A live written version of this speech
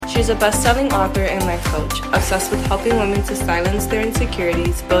She's a best-selling author and life coach, obsessed with helping women to silence their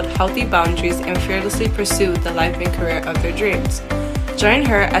insecurities, build healthy boundaries, and fearlessly pursue the life and career of their dreams. Join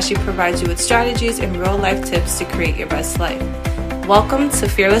her as she provides you with strategies and real-life tips to create your best life. Welcome to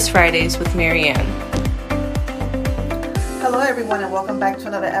Fearless Fridays with Marianne. Hello, everyone, and welcome back to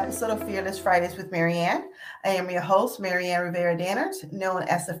another episode of Fearless Fridays with Marianne. I am your host, Marianne Rivera-Dannert, known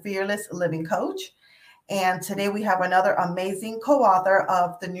as the Fearless Living Coach. And today we have another amazing co-author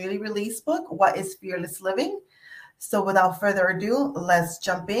of the newly released book, What is Fearless Living? So without further ado, let's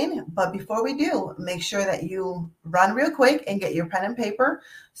jump in. But before we do, make sure that you run real quick and get your pen and paper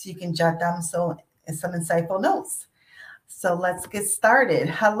so you can jot down some insightful notes. So let's get started.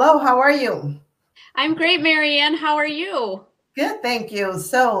 Hello, how are you? I'm great, Marianne. How are you? Good, thank you.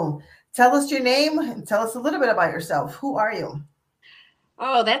 So tell us your name and tell us a little bit about yourself. Who are you?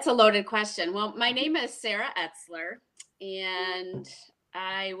 Oh, that's a loaded question. Well, my name is Sarah Etsler, and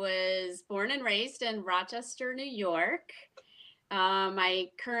I was born and raised in Rochester, New York. I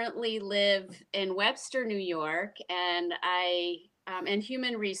currently live in Webster, New York, and I in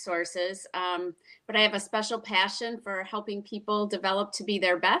human resources, but I have a special passion for helping people develop to be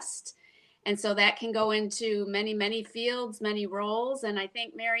their best. And so that can go into many, many fields, many roles. And I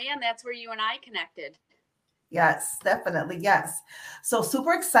think, Marianne, that's where you and I connected. Yes, definitely. Yes. So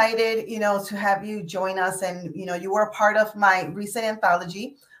super excited, to have you join us. And, you were a part of my recent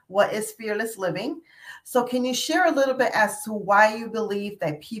anthology, What is Fearless Living? So can you share a little bit as to why you believe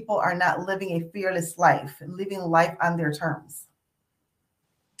that people are not living a fearless life and living life on their terms?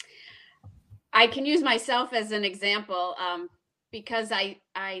 I can use myself as an example because I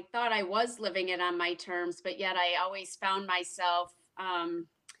thought I was living it on my terms, but yet I always found myself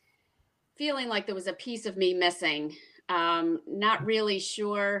feeling like there was a piece of me missing. Not really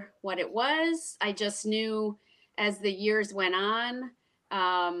sure what it was. I just knew as the years went on,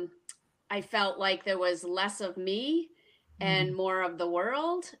 I felt like there was less of me and more of the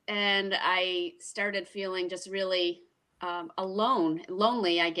world. And I started feeling just really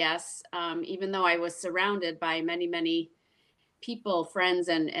lonely, I guess, even though I was surrounded by many, many people, friends,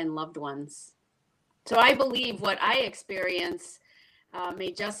 and loved ones. So I believe what I experience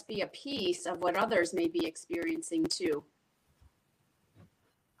may just be a piece of what others may be experiencing too.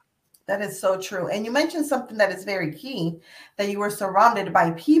 That is so true. And you mentioned something that is very key, that you were surrounded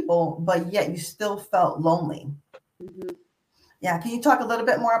by people, but yet you still felt lonely. Mm-hmm. Yeah. Can you talk a little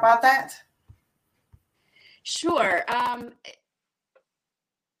bit more about that? Sure. I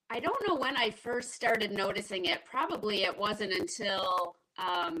don't know when I first started noticing it. Probably it wasn't until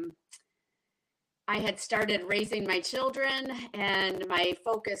I had started raising my children, and my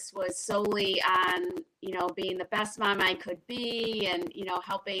focus was solely on, being the best mom I could be, and,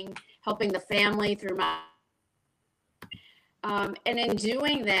 helping the family through my, and in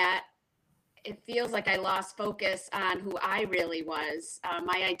doing that, it feels like I lost focus on who I really was.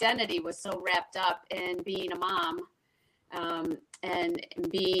 My identity was so wrapped up in being a mom, and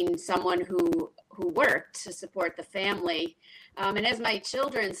being someone who worked to support the family. And as my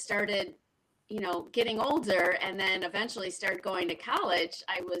children started getting older and then eventually started going to college,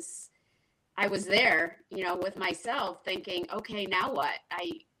 I was there, with myself thinking, okay, now what?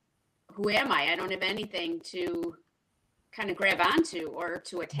 Who am I? I don't have anything to kind of grab onto or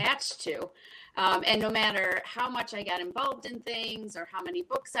to attach to. And no matter how much I got involved in things or how many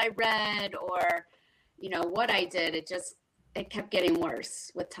books I read or, what I did, it kept getting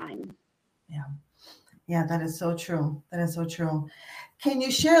worse with time. Yeah. Yeah, that is so true. That is so true. Can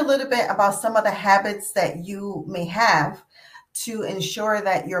you share a little bit about some of the habits that you may have to ensure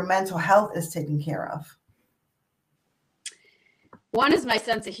that your mental health is taken care of? One is my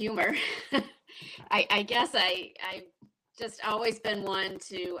sense of humor. I guess I've just always been one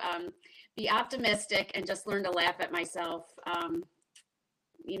to be optimistic and just learn to laugh at myself.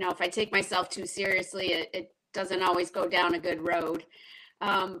 If I take myself too seriously, it doesn't always go down a good road.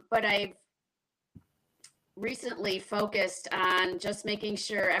 But I've recently focused on just making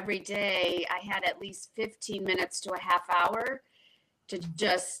sure every day I had at least 15 minutes to a half hour to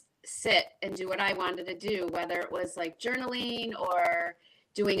just sit and do what I wanted to do, whether it was like journaling or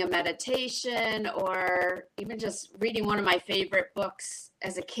doing a meditation or even just reading one of my favorite books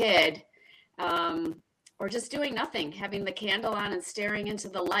as a kid, or just doing nothing, having the candle on and staring into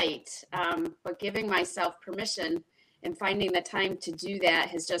the light, but giving myself permission and finding the time to do that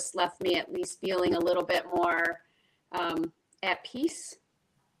has just left me at least feeling a little bit more at peace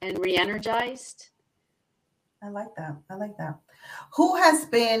and re-energized. I like that. I like that. Who has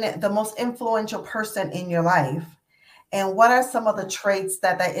been the most influential person in your life? And what are some of the traits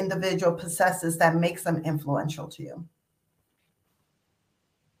that that individual possesses that makes them influential to you?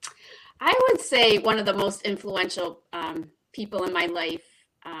 I would say one of the most influential people in my life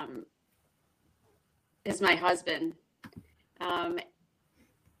is my husband. And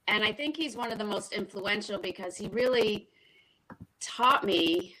I think he's one of the most influential because he really taught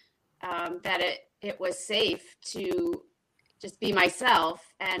me that it was safe to just be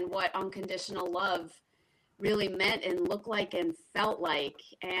myself and what unconditional love really meant and looked like and felt like.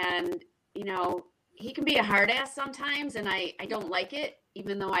 And, you know, he can be a hard ass sometimes, and I don't like it,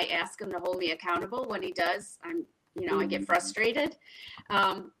 even though I ask him to hold me accountable. When he does, I get frustrated.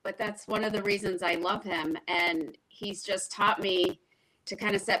 But that's one of the reasons I love him. And he's just taught me to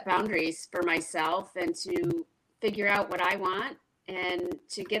kind of set boundaries for myself and to figure out what I want and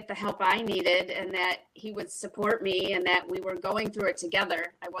to get the help I needed, and that he would support me and that we were going through it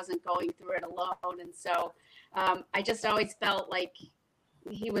together. I wasn't going through it alone. And so I just always felt like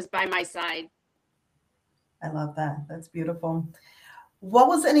he was by my side. I love that. That's beautiful. What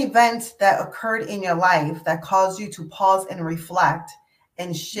was an event that occurred in your life that caused you to pause and reflect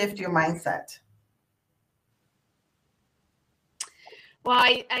and shift your mindset? Well,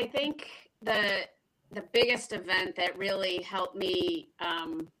 I think the biggest event that really helped me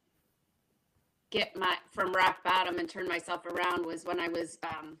get from rock bottom and turn myself around was when I was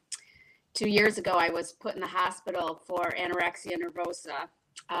 2 years ago. I was put in the hospital for anorexia nervosa.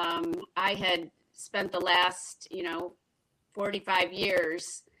 I had spent the last 45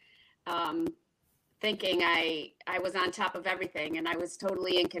 years thinking I was on top of everything and I was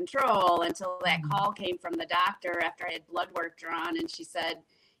totally in control until that call came from the doctor after I had blood work drawn, and she said,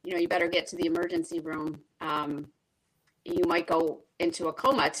 you better get to the emergency room. You might go into a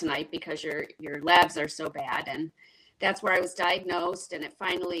coma tonight because your labs are so bad. And that's where I was diagnosed, and it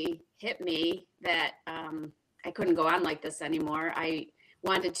finally hit me that I couldn't go on like this anymore. I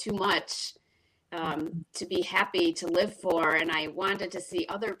wanted too much to be happy to live for, and I wanted to see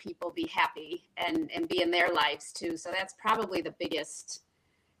other people be happy and be in their lives too. So that's probably the biggest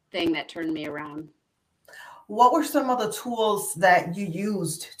thing that turned me around. What were some of the tools that you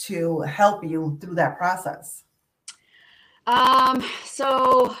used to help you through that process?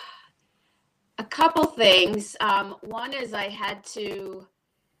 So a couple things. One is I had to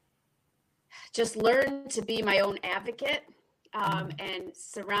just learn to be my own advocate and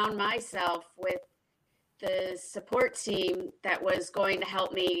surround myself with the support team that was going to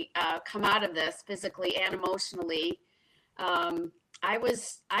help me come out of this physically and emotionally. I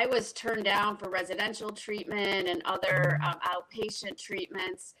was turned down for residential treatment and other outpatient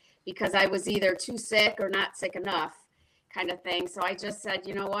treatments because I was either too sick or not sick enough, kind of thing. So I just said,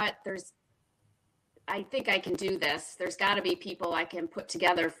 you know what, I think I can do this. There's got to be people I can put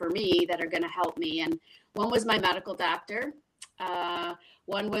together for me that are going to help me. And one was my medical doctor.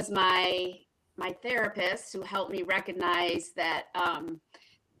 One was my therapist, who helped me recognize that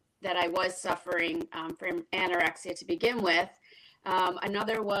that I was suffering from anorexia to begin with.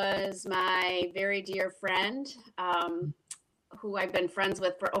 Another was my very dear friend, who I've been friends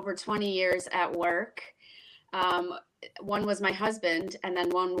with for over 20 years at work. One was my husband, and then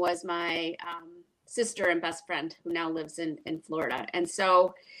one was my sister and best friend, who now lives in Florida. And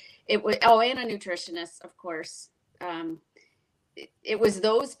so it was, and a nutritionist, of course. It was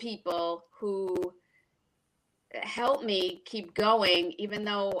those people who helped me keep going, even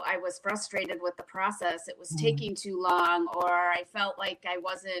though I was frustrated with the process. It was taking too long, or I felt like I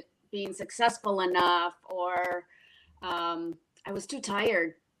wasn't being successful enough, or I was too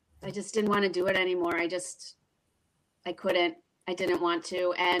tired. I just didn't want to do it anymore. I couldn't, I didn't want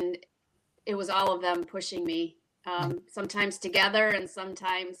to. And it was all of them pushing me, sometimes together and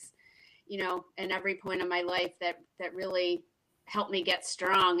sometimes, in every point of my life that really helped me get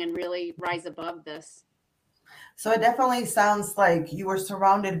strong and really rise above this. So it definitely sounds like you were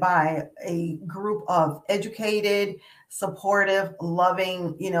surrounded by a group of educated, supportive,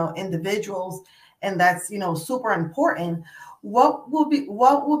 loving, individuals, and that's, super important. What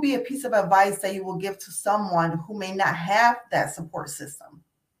will be a piece of advice that you will give to someone who may not have that support system?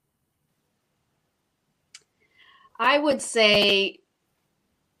 I would say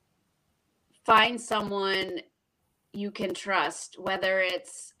find someone you can trust, whether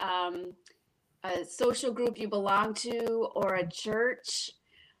it's a social group you belong to, or a church,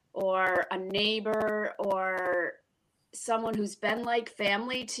 or a neighbor, or someone who's been like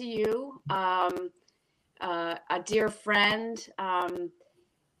family to you, a dear friend.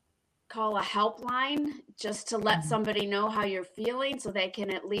 Call a helpline just to let somebody know how you're feeling, so they can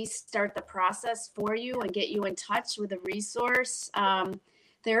at least start the process for you and get you in touch with a resource.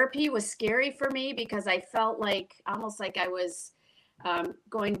 Therapy was scary for me because I felt almost like I was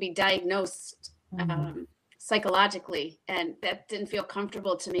going to be diagnosed psychologically, and that didn't feel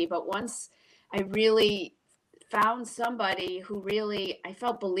comfortable to me. But once I really found somebody who really, I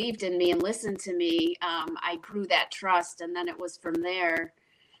felt, believed in me and listened to me, I grew that trust. And then it was from there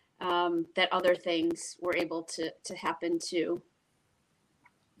that other things were able to happen too.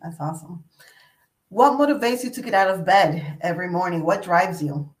 That's awesome. What motivates you to get out of bed every morning? What drives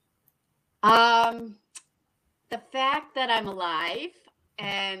you? The fact that I'm alive,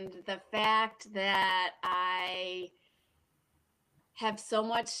 and the fact that I have so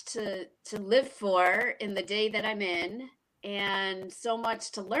much to live for in the day that I'm in, and so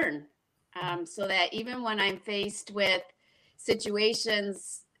much to learn, so that even when I'm faced with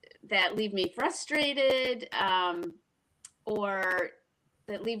situations that leave me frustrated, or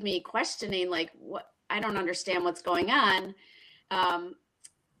that leave me questioning, like, what, I don't understand what's going on,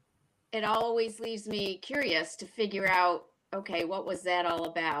 it always leaves me curious to figure out, okay, what was that all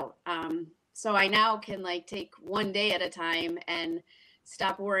about? So I now can like take one day at a time and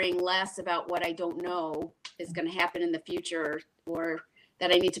stop worrying less about what I don't know is going to happen in the future, or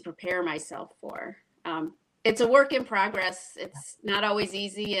that I need to prepare myself for. It's a work in progress. It's not always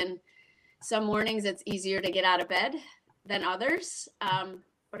easy. And some mornings it's easier to get out of bed than others.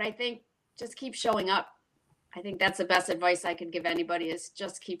 But I think just keep showing up. I think that's the best advice I could give anybody, is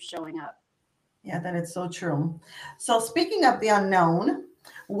just keep showing up. Yeah, that is so true. So speaking of the unknown,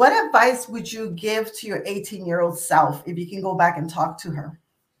 what advice would you give to your 18-year-old self if you can go back and talk to her?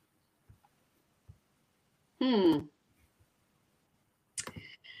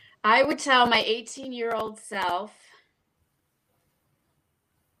 I would tell my 18-year-old self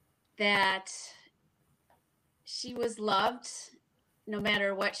that she was loved no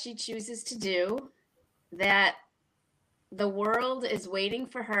matter what she chooses to do, that the world is waiting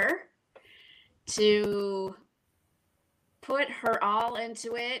for her to put her all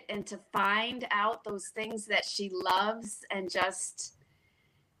into it and to find out those things that she loves, and just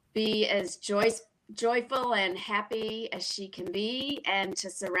be as joyful and happy as she can be, and to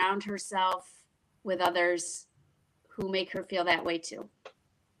surround herself with others who make her feel that way too.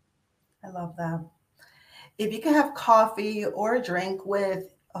 I love that. If you could have coffee or a drink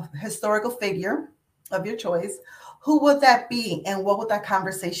with a historical figure of your choice, who would that be, and what would that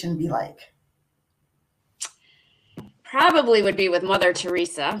conversation be like? Probably would be with Mother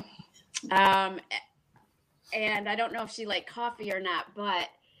Teresa. And I don't know if she liked coffee or not, but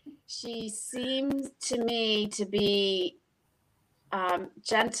she seemed to me to be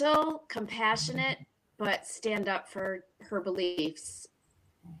gentle, compassionate, but stand up for her beliefs,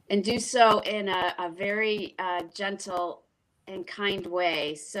 and do so in a very gentle and kind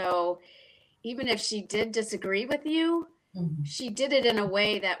way. So even if she did disagree with you, she did it in a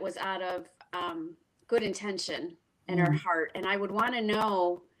way that was out of good intention in her heart. And I would want to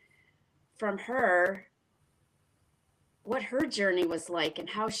know from her what her journey was like, and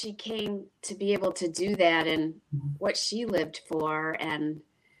how she came to be able to do that, and what she lived for, and,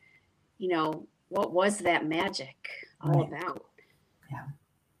 you know, what was that magic all about? Yeah.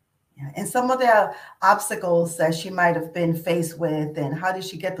 Yeah. And some of the obstacles that she might have been faced with, and how did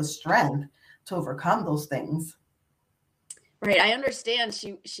she get the strength to overcome those things? Right. I understand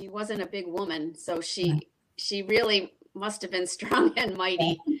she wasn't a big woman, so she really must have been strong and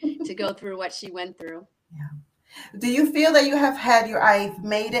mighty to go through what she went through. Yeah. Do you feel that you have had your I've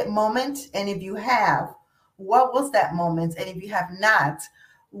made it moment? And if you have, what was that moment? And if you have not,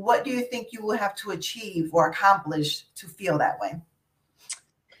 what do you think you will have to achieve or accomplish to feel that way?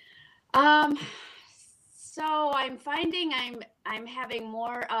 So I'm finding I'm having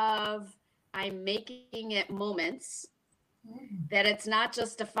more of I'm making it moments, that it's not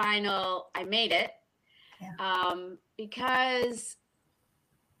just a final I made it. Yeah. Because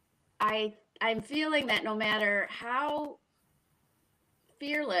I'm feeling that no matter how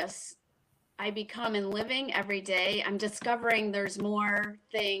fearless I become in living every day, I'm discovering there's more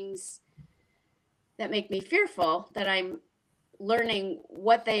things that make me fearful, that I'm learning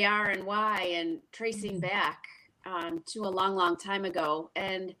what they are and why, and tracing back to a long, long time ago.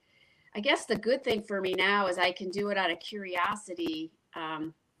 And I guess the good thing for me now is I can do it out of curiosity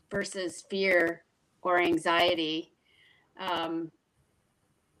versus fear or anxiety.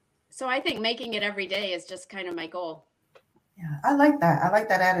 So I think making it every day is just kind of my goal. Yeah, I like that. I like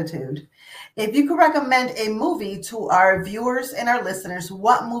that attitude. If you could recommend a movie to our viewers and our listeners,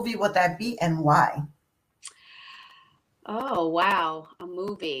 what movie would that be and why? Oh, wow. A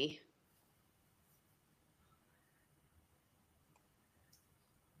movie.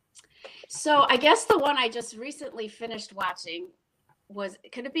 So I guess the one I just recently finished watching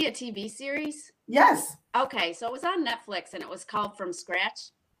could it be a TV series? Yes. Okay, so it was on Netflix, and it was called From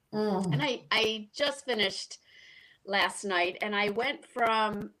Scratch. And I just finished last night, and I went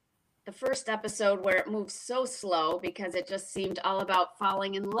from the first episode where it moves so slow because it just seemed all about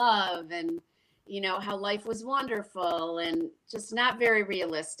falling in love and, how life was wonderful and just not very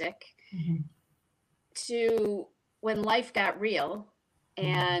realistic, to when life got real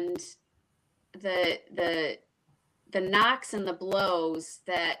and the knocks and the blows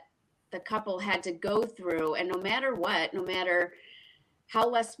that the couple had to go through. And no matter what, no matter how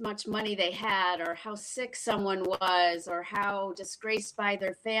less much money they had, or how sick someone was, or how disgraced by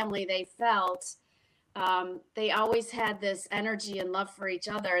their family they felt, they always had this energy and love for each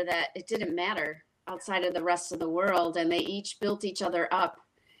other that it didn't matter outside of the rest of the world. And they each built each other up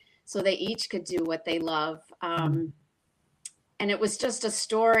so they each could do what they love. And it was just a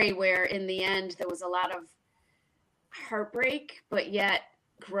story where in the end, there was a lot of heartbreak, but yet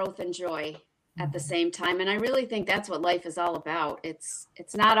growth and joy at the same time. And I really think that's what life is all about. It's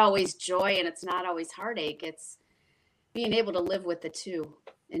not always joy and it's not always heartache. It's being able to live with the two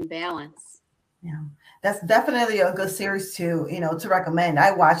in balance. Yeah, that's definitely a good series to recommend.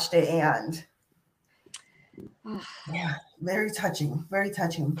 I watched it and yeah, very touching, very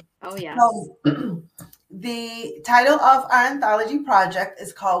touching. Oh yeah. So, the title of our anthology project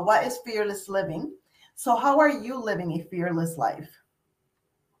is called What is Fearless Living? So how are you living a fearless life?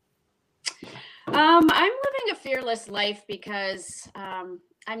 I'm living a fearless life because I'm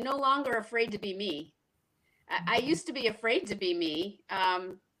no longer afraid to be me. I used to be afraid to be me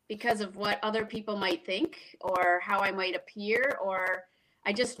because of what other people might think or how I might appear, or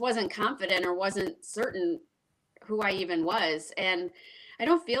I just wasn't confident or wasn't certain who I even was. And I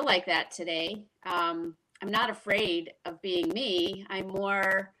don't feel like that today. I'm not afraid of being me. I'm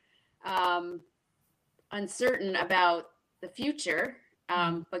more uncertain about the future,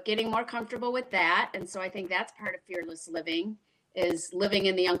 but getting more comfortable with that. And so I think that's part of fearless living, is living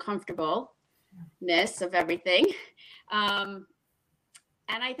in the uncomfortableness of everything.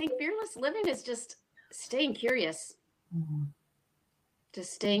 And I think fearless living is just staying curious.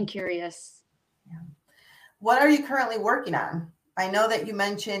 Just staying curious. Yeah. What are you currently working on? I know that you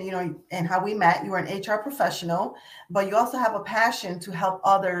mentioned, and how we met, you were an HR professional, but you also have a passion to help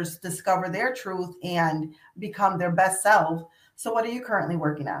others discover their truth and become their best self. So what are you currently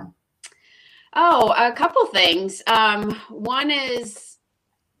working on? Oh, a couple things. One is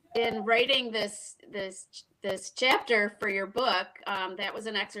in writing this chapter for your book. That was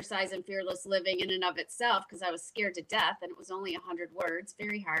an exercise in fearless living in and of itself, because I was scared to death and it was only 100 words,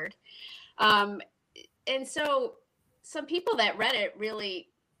 very hard. And so some people that read it really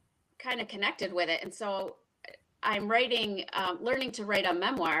kind of connected with it. And so I'm writing, learning to write a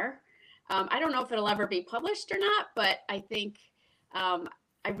memoir. I don't know if it'll ever be published or not, but I think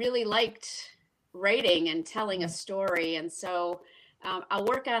I really liked writing and telling a story. And so I'll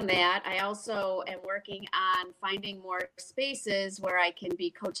work on that. I also am working on finding more spaces where I can be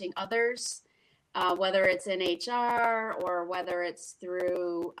coaching others, whether it's in HR or whether it's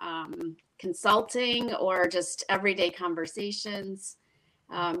through consulting or just everyday conversations.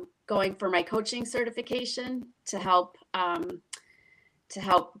 Going for my coaching certification to help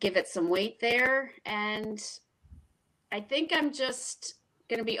give it some weight there. And I think I'm just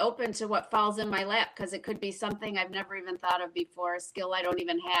going to be open to what falls in my lap, because it could be something I've never even thought of before, a skill I don't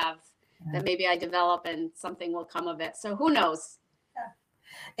even have, that maybe I develop and something will come of it. So who knows?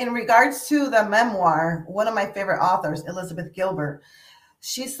 Yeah. In regards to the memoir, one of my favorite authors, Elizabeth Gilbert,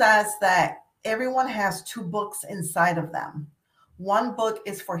 she says that everyone has two books inside of them. One book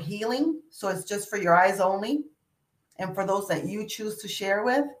is for healing, so it's just for your eyes only, and for those that you choose to share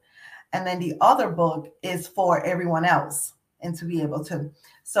with. And then the other book is for everyone else, and to be able to.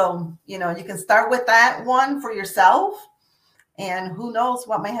 So, you can start with that one for yourself, and who knows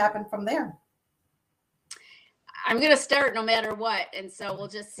what may happen from there. I'm going to start no matter what. And so we'll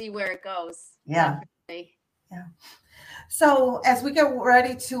just see where it goes. Yeah. Definitely. Yeah. So as we get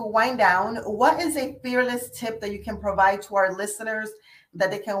ready to wind down, what is a fearless tip that you can provide to our listeners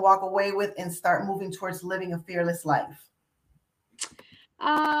that they can walk away with and start moving towards living a fearless life?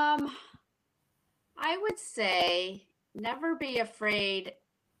 I would say never be afraid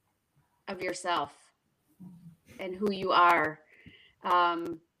of yourself and who you are.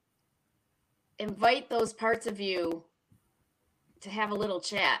 Invite those parts of you to have a little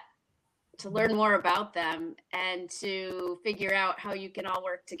chat, to learn more about them, and to figure out how you can all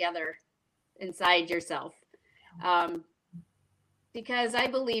work together inside yourself. Because I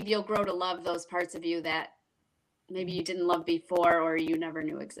believe you'll grow to love those parts of you that maybe you didn't love before or you never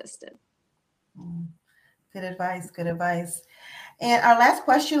knew existed. Good advice. Good advice. And our last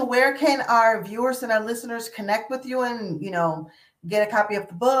question, where can our viewers and our listeners connect with you and, get a copy of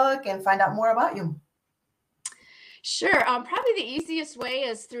the book and find out more about you? Sure. Probably the easiest way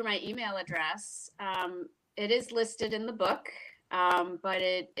is through my email address. It is listed in the book, but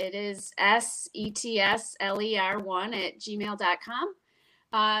it is setsler1@gmail.com.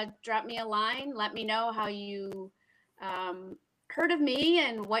 Drop me a line. Let me know how you heard of me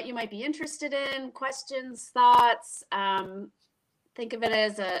and what you might be interested in, questions, thoughts. Think of it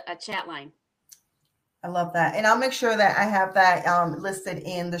as a chat line. I love that. And I'll make sure that I have that listed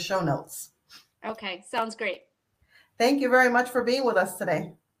in the show notes. Okay. Sounds great. Thank you very much for being with us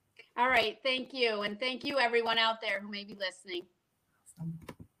today. All right. Thank you. And thank you, everyone out there who may be listening.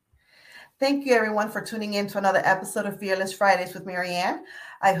 Thank you, everyone, for tuning in to another episode of Fearless Fridays with Marianne.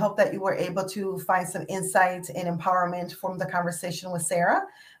 I hope that you were able to find some insight and empowerment from the conversation with Sarah.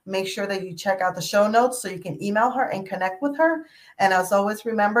 Make sure that you check out the show notes so you can email her and connect with her. And as always,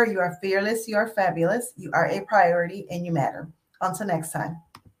 remember, you are fearless, you are fabulous, you are a priority, and you matter. Until next time.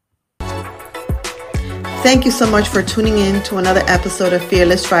 Thank you so much for tuning in to another episode of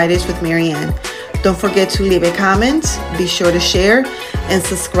Fearless Fridays with Marianne. Don't forget to leave a comment, be sure to share, and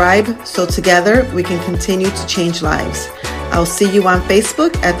subscribe so together we can continue to change lives. I'll see you on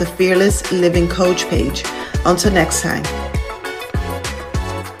Facebook at the Fearless Living Coach page. Until next time.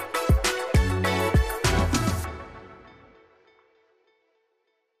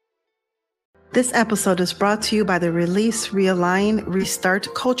 This episode is brought to you by the Release, Realign,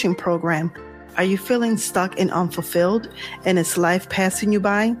 Restart coaching program. Are you feeling stuck and unfulfilled, and is life passing you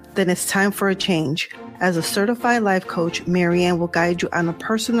by? Then it's time for a change. As a certified life coach, Marianne will guide you on a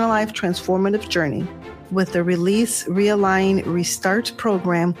personalized transformative journey. With the Release, Realign, Restart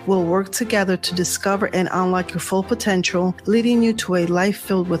program, we'll work together to discover and unlock your full potential, leading you to a life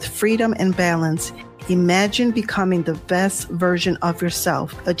filled with freedom and balance. Imagine becoming the best version of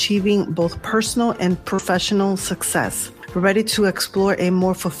yourself, achieving both personal and professional success. Ready to explore a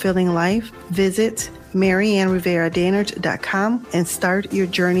more fulfilling life? Visit MarianneRiveraDanert.com and start your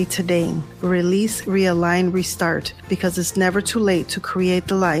journey today. Release, realign, restart, because it's never too late to create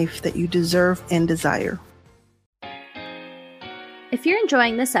the life that you deserve and desire. If you're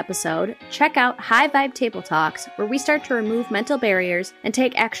enjoying this episode, check out High Vibe Table Talks, where we start to remove mental barriers and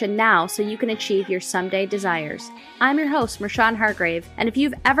take action now so you can achieve your someday desires. I'm your host, Mershawn Hargrave, and if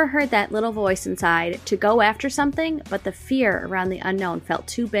you've ever heard that little voice inside to go after something, but the fear around the unknown felt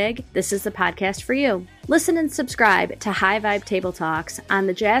too big, this is the podcast for you. Listen and subscribe to High Vibe Table Talks on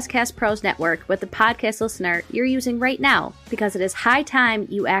the Jazzcast Pros Network with the podcast listener you're using right now, because it is high time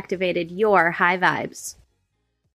you activated your high vibes.